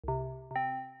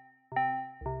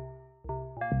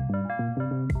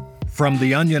From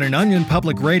The Onion and Onion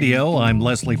Public Radio, I'm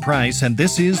Leslie Price, and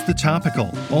this is The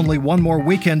Topical. Only one more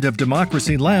weekend of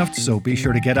democracy left, so be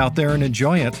sure to get out there and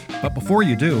enjoy it. But before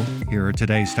you do, here are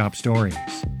today's top stories.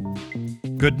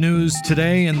 Good news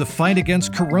today in the fight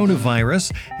against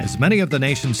coronavirus, as many of the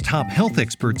nation's top health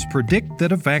experts predict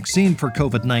that a vaccine for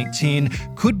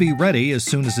COVID-19 could be ready as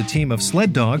soon as a team of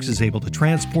sled dogs is able to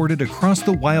transport it across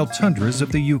the wild tundras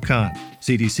of the Yukon.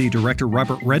 CDC Director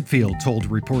Robert Redfield told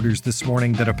reporters this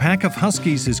morning that a pack of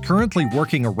huskies is currently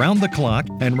working around the clock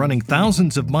and running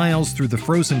thousands of miles through the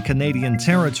frozen Canadian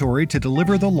territory to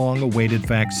deliver the long-awaited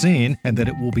vaccine, and that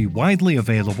it will be widely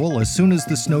available as soon as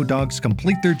the snow dogs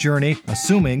complete their journey,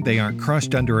 assuming they aren't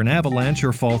crushed under an avalanche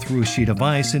or fall through a sheet of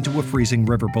ice into a freezing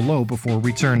river below before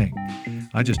returning.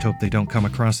 I just hope they don't come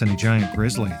across any giant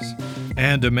grizzlies.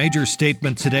 And a major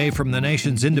statement today from the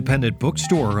nation's independent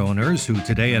bookstore owners, who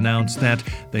today announced that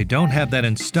they don't have that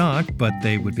in stock, but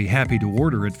they would be happy to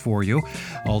order it for you.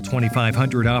 All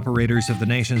 2,500 operators of the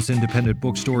nation's independent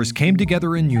bookstores came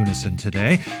together in unison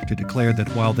today to declare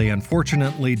that while they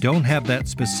unfortunately don't have that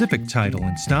specific title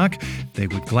in stock, they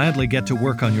would gladly get to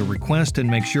work on your request and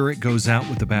make sure it goes out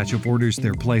with the batch of orders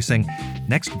they're placing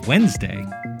next Wednesday.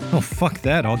 Oh, fuck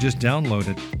that, I'll just download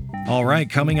it. All right,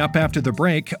 coming up after the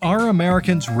break, are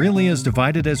Americans really as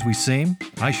divided as we seem?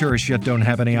 I sure as shit don't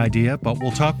have any idea, but we'll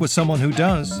talk with someone who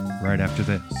does right after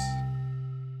this.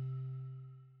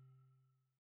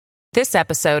 This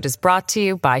episode is brought to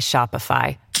you by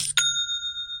Shopify.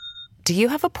 Do you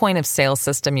have a point of sale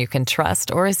system you can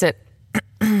trust, or is it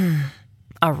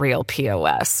a real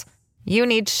POS? You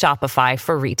need Shopify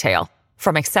for retail.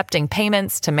 From accepting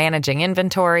payments to managing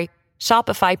inventory,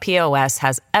 Shopify POS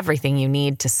has everything you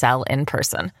need to sell in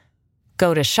person.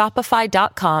 Go to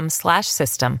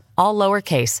shopify.com/system, all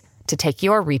lowercase, to take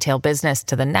your retail business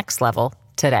to the next level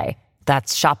today.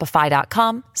 That's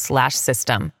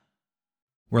shopify.com/system.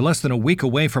 We're less than a week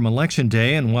away from Election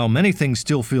Day, and while many things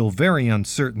still feel very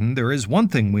uncertain, there is one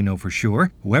thing we know for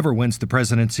sure. Whoever wins the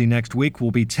presidency next week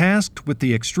will be tasked with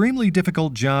the extremely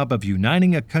difficult job of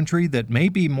uniting a country that may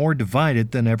be more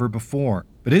divided than ever before.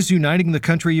 But is uniting the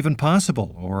country even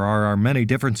possible, or are our many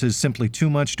differences simply too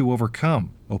much to overcome?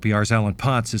 OPR's Alan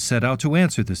Potts is set out to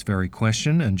answer this very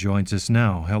question and joins us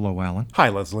now. Hello, Alan. Hi,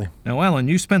 Leslie. Now, Alan,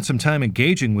 you spent some time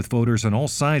engaging with voters on all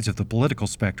sides of the political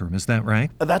spectrum, is that right?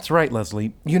 That's right,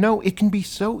 Leslie. You know, it can be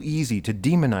so easy to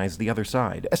demonize the other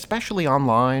side, especially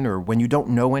online or when you don't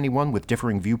know anyone with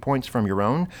differing viewpoints from your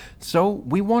own. So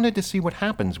we wanted to see what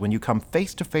happens when you come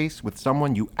face to face with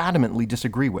someone you adamantly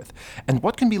disagree with, and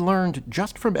what can be learned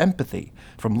just from empathy,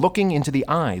 from looking into the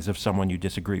eyes of someone you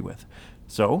disagree with.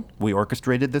 So, we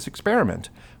orchestrated this experiment.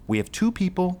 We have two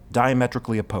people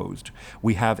diametrically opposed.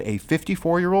 We have a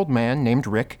 54-year-old man named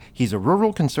Rick. He's a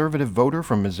rural conservative voter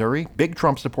from Missouri, big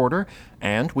Trump supporter.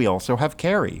 And we also have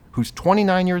Carrie, who's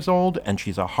 29 years old, and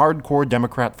she's a hardcore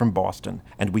Democrat from Boston.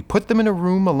 And we put them in a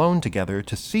room alone together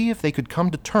to see if they could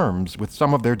come to terms with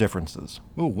some of their differences.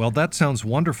 Oh, well, that sounds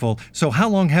wonderful. So how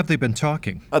long have they been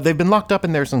talking? They've been locked up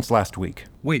in there since last week.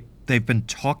 Wait, they've been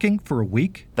talking for a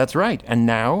week? That's right. And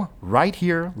now, right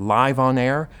here, live on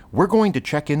air, we're going to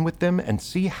check in with them and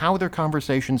see how their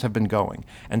conversations have been going,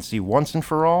 and see once and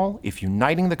for all if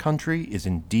uniting the country is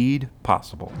indeed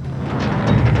possible.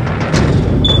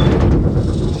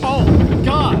 Oh,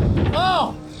 God!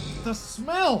 Oh, the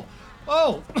smell!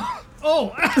 Oh,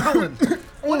 Alan,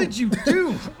 what did you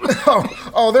do?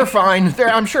 They're fine.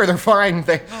 I'm sure they're fine.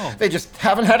 They just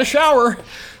haven't had a shower.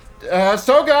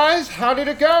 So, guys, how did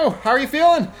it go? How are you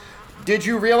feeling? Did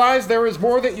you realize there is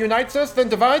more that unites us than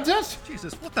divides us?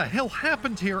 Jesus, what the hell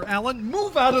happened here, Alan?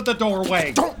 Move out of the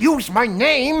doorway! Don't use my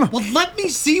name! Well, let me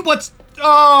see what's...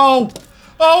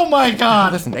 Oh my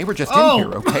God! Listen, they were just in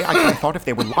here, okay? I thought if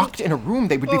they were locked in a room,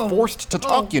 they would be forced to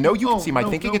talk. You can see my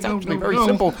thinking. It's actually very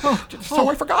simple. So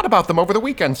I forgot about them over the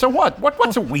weekend. So what?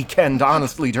 What's a weekend,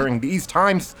 honestly, during these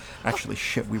times? Actually,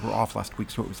 shit, we were off last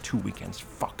week, so it was 2 weekends.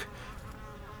 Fuck.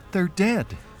 They're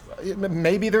dead.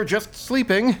 Maybe they're just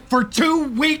sleeping. For 2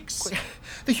 weeks?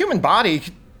 The human body...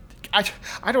 I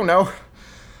don't know.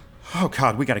 Oh,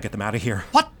 God, we gotta get them out of here.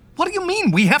 What? What do you mean?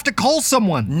 We have to call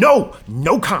someone. No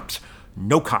cops.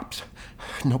 No cops.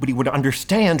 Nobody would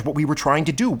understand what we were trying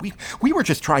to do. We were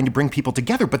just trying to bring people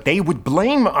together, but they would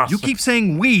blame us. You keep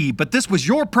saying we, but this was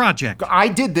your project. I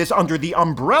did this under the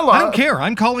umbrella... I don't care.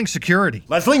 I'm calling security.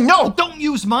 Leslie, no! Don't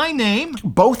use my name!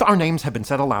 Both our names have been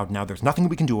said aloud now. There's nothing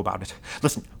we can do about it.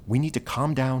 Listen, we need to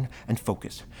calm down and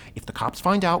focus. If the cops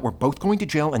find out we're both going to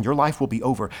jail and your life will be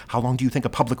over, how long do you think a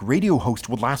public radio host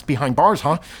would last behind bars,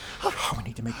 huh? Oh, we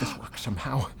need to make this work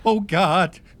somehow. Oh,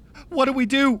 God. What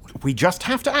do? We just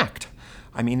have to act.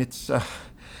 I mean, it's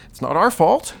It's not our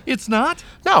fault. It's not?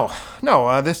 No,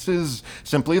 this is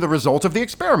simply the result of the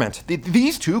experiment.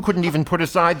 These two couldn't even put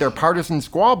aside their partisan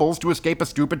squabbles to escape a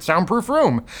stupid soundproof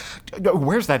room.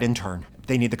 Where's that intern?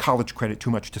 They need the college credit too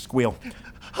much to squeal.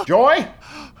 Joy?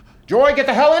 Joy, get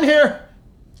the hell in here!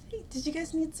 Hey, did you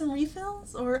guys need some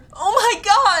refills? Or, oh my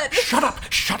God!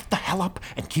 Shut the hell up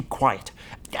and keep quiet.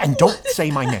 And don't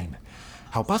say my name.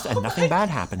 Help us and nothing bad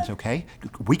happens, okay?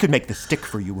 We could make this stick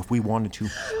for you if we wanted to.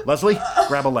 Leslie,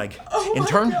 grab a leg.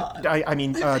 Intern,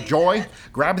 Joy,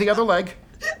 grab the other leg.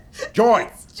 Joy!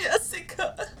 It's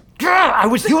Jessica. I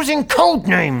was using code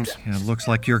names! Yeah, it looks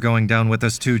like you're going down with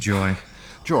us too, Joy.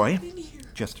 Joy,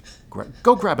 just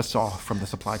go grab a saw from the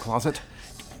supply closet.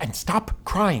 And stop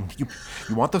crying. You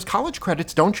want those college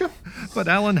credits, don't you? But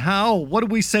Alan, how? What do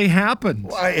we say happened?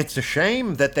 Well, it's a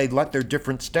shame that they let their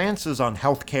different stances on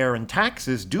healthcare and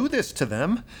taxes do this to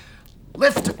them.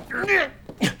 Lift.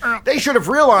 They should have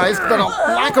realized that a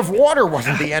lack of water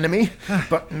wasn't the enemy,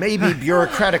 but maybe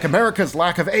bureaucratic America's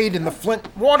lack of aid in the Flint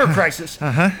water crisis.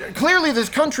 Clearly this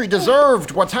country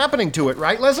deserved what's happening to it,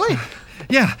 right, Leslie?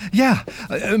 Yeah.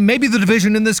 Maybe the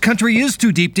division in this country is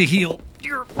too deep to heal.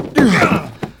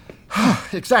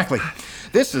 Exactly.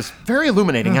 This is very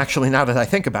illuminating, actually, now that I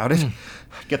think about it.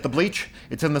 Get the bleach.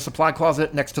 It's in the supply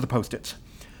closet next to the Post-its.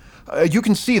 You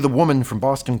can see the woman from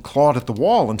Boston clawed at the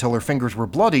wall until her fingers were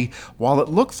bloody, while it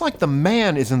looks like the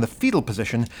man is in the fetal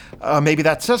position. Maybe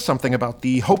that says something about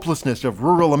the hopelessness of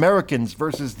rural Americans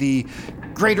versus the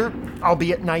greater,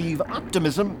 albeit naive,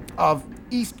 optimism of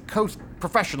East Coast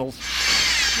professionals.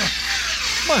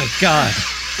 My God.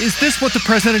 Is this what the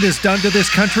president has done to this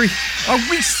country? Are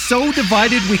we so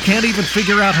divided we can't even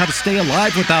figure out how to stay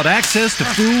alive without access to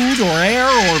food or air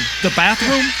or the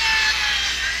bathroom?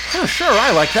 Oh, sure,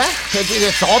 I like that.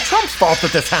 It's all Trump's fault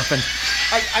that this happened.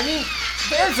 I mean,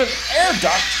 there's an air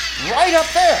duct right up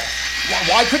there.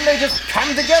 Why couldn't they just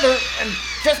come together and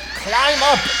just climb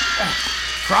up?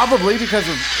 Probably because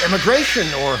of immigration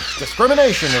or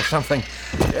discrimination or something.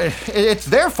 It's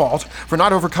their fault for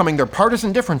not overcoming their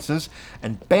partisan differences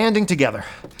and banding together.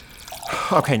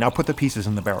 Okay, now put the pieces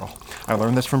in the barrel. I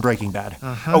learned this from Breaking Bad.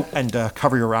 Oh, and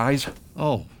cover your eyes.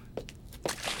 Oh.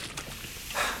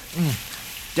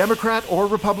 Democrat or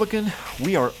Republican,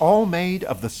 we are all made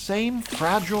of the same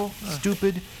fragile,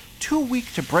 stupid, too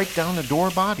weak to break down the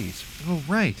door bodies. Oh,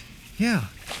 right. Yeah.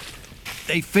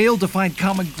 They failed to find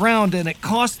common ground, and it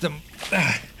cost them.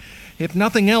 If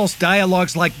nothing else,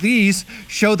 dialogues like these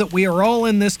show that we are all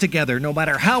in this together, no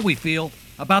matter how we feel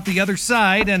about the other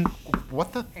side, and...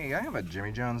 What the... Hey, I have a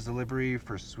Jimmy John's delivery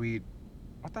for sweet...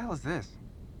 What the hell is this?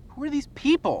 Who are these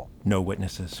people? No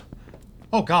witnesses.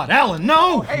 Oh, God, Alan,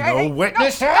 no! No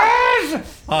witnesses!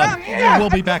 We'll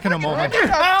be back in a moment.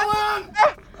 Alan!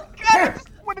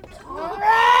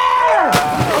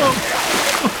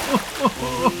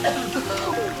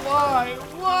 Why?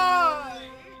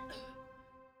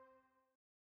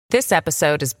 This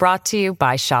episode is brought to you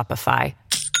by Shopify.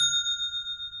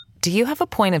 Do you have a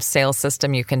point of sale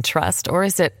system you can trust, or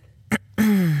is it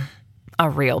a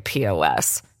real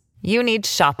POS? You need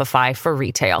Shopify for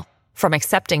retail. From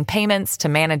accepting payments to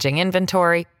managing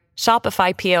inventory,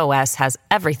 Shopify POS has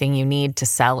everything you need to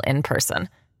sell in person.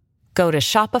 Go to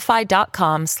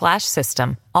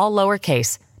shopify.com/system, all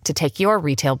lowercase, to take your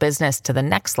retail business to the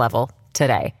next level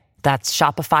today. That's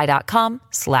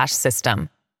shopify.com/system.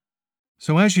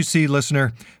 So as you see,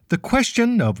 listener, the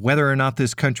question of whether or not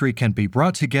this country can be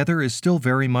brought together is still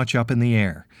very much up in the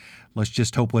air. Let's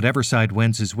just hope whatever side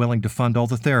wins is willing to fund all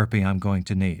the therapy I'm going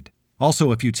to need.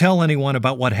 Also, if you tell anyone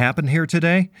about what happened here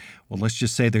today, well, let's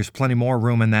just say there's plenty more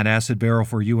room in that acid barrel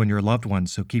for you and your loved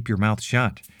ones, so keep your mouth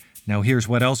shut. Now here's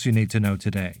what else you need to know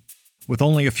today. With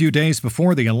only a few days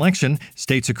before the election,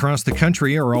 states across the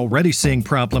country are already seeing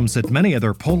problems at many of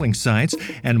their polling sites,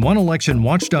 and one election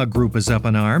watchdog group is up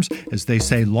in arms as they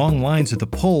say long lines at the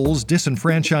polls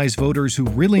disenfranchise voters who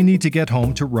really need to get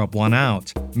home to rub one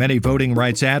out. Many voting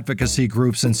rights advocacy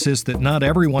groups insist that not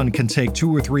everyone can take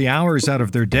 2 or 3 hours out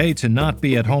of their day to not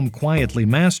be at home quietly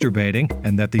masturbating,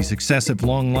 and that these excessive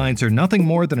long lines are nothing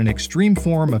more than an extreme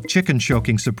form of chicken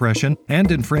choking suppression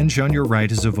and infringe on your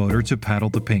right as a voter to paddle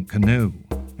the pink canoe.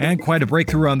 And quite a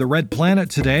breakthrough on the red planet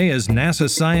today, as NASA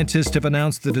scientists have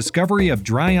announced the discovery of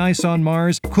dry ice on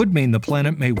Mars could mean the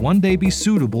planet may one day be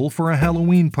suitable for a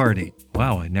Halloween party.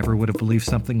 Wow, I never would have believed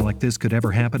something like this could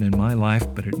ever happen in my life,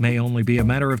 but it may only be a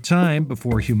matter of time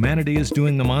before humanity is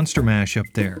doing the monster mash up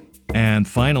there. And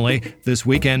finally, this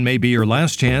weekend may be your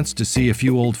last chance to see a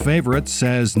few old favorites,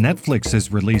 as Netflix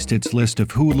has released its list of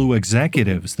Hulu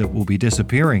executives that will be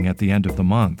disappearing at the end of the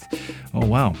month. Oh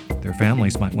wow, their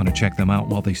families might want to check them out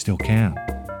while they still can.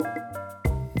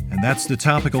 And And that's the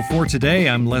topical for today.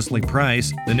 I'm Leslie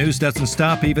Price. The news doesn't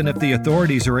stop even if the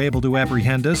authorities are able to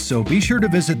apprehend us, so be sure to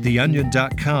visit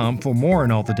theonion.com for more on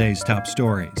all the day's top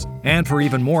stories. And for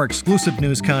even more exclusive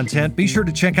news content, be sure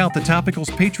to check out the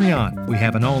Topical's Patreon. We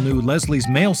have an all-new Leslie's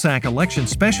Mail Sack election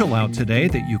special out today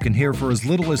that you can hear for as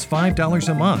little as $5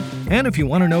 a month. And if you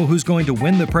want to know who's going to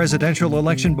win the presidential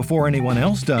election before anyone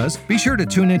else does, be sure to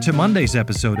tune into Monday's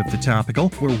episode of The Topical,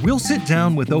 where we'll sit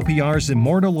down with OPR's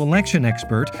immortal election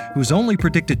expert, who's only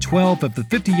predicted 12 of the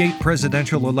 58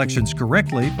 presidential elections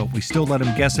correctly, but we still let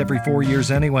him guess every 4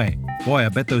 years anyway. Boy, I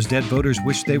bet those dead voters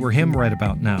wish they were him right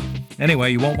about now.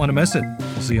 Anyway, you won't want to miss it.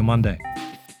 We'll see you Monday.